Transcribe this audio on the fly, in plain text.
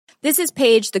This is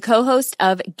Paige, the co-host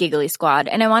of Giggly Squad,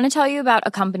 and I want to tell you about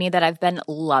a company that I've been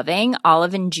loving,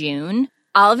 Olive & June.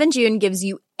 Olive & June gives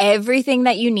you everything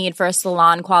that you need for a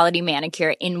salon-quality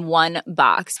manicure in one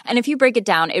box. And if you break it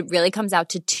down, it really comes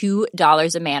out to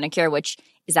 $2 a manicure, which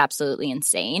is absolutely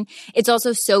insane. It's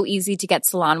also so easy to get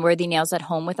salon-worthy nails at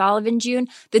home with Olive & June.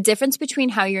 The difference between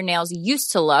how your nails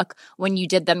used to look when you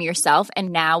did them yourself and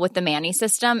now with the Mani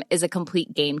system is a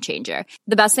complete game changer.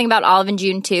 The best thing about Olive &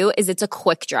 June, too, is it's a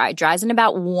quick dry. Dries in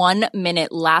about 1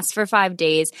 minute, lasts for 5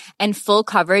 days, and full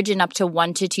coverage in up to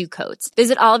 1 to 2 coats.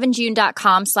 Visit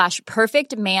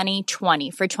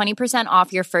oliveandjune.com/perfectmani20 for 20%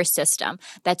 off your first system.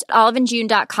 That's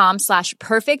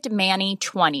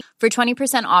oliveandjune.com/perfectmani20 for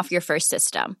 20% off your first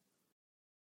system.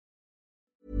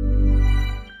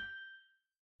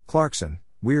 Clarkson,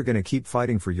 we're gonna keep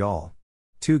fighting for y'all.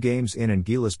 2 games in and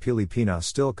Gilas Pilipinas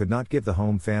still could not give the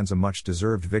home fans a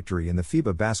much-deserved victory in the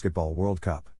FIBA Basketball World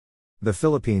Cup. The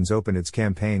Philippines opened its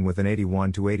campaign with an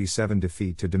 81-87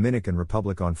 defeat to Dominican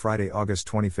Republic on Friday, August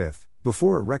 25,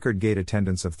 before a record gate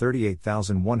attendance of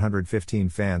 38,115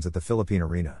 fans at the Philippine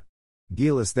Arena.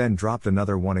 Gilas then dropped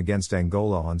another one against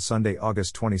Angola on Sunday,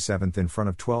 August 27 in front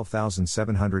of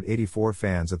 12,784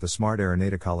 fans at the Smart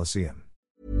Araneta Coliseum.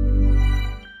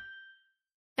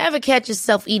 Ever catch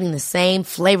yourself eating the same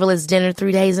flavorless dinner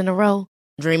 3 days in a row?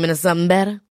 Dreaming of something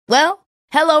better? Well,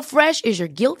 HelloFresh is your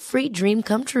guilt-free dream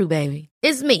come true, baby.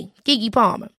 It's me, Keke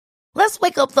Palmer. Let's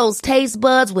wake up those taste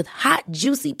buds with hot,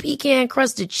 juicy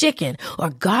pecan-crusted chicken or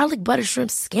garlic butter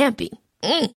shrimp scampi.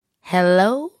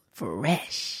 Hello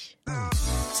Fresh.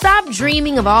 Stop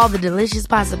dreaming of all the delicious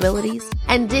possibilities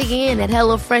and dig in at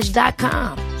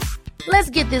HelloFresh.com. Let's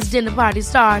get this dinner party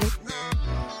started.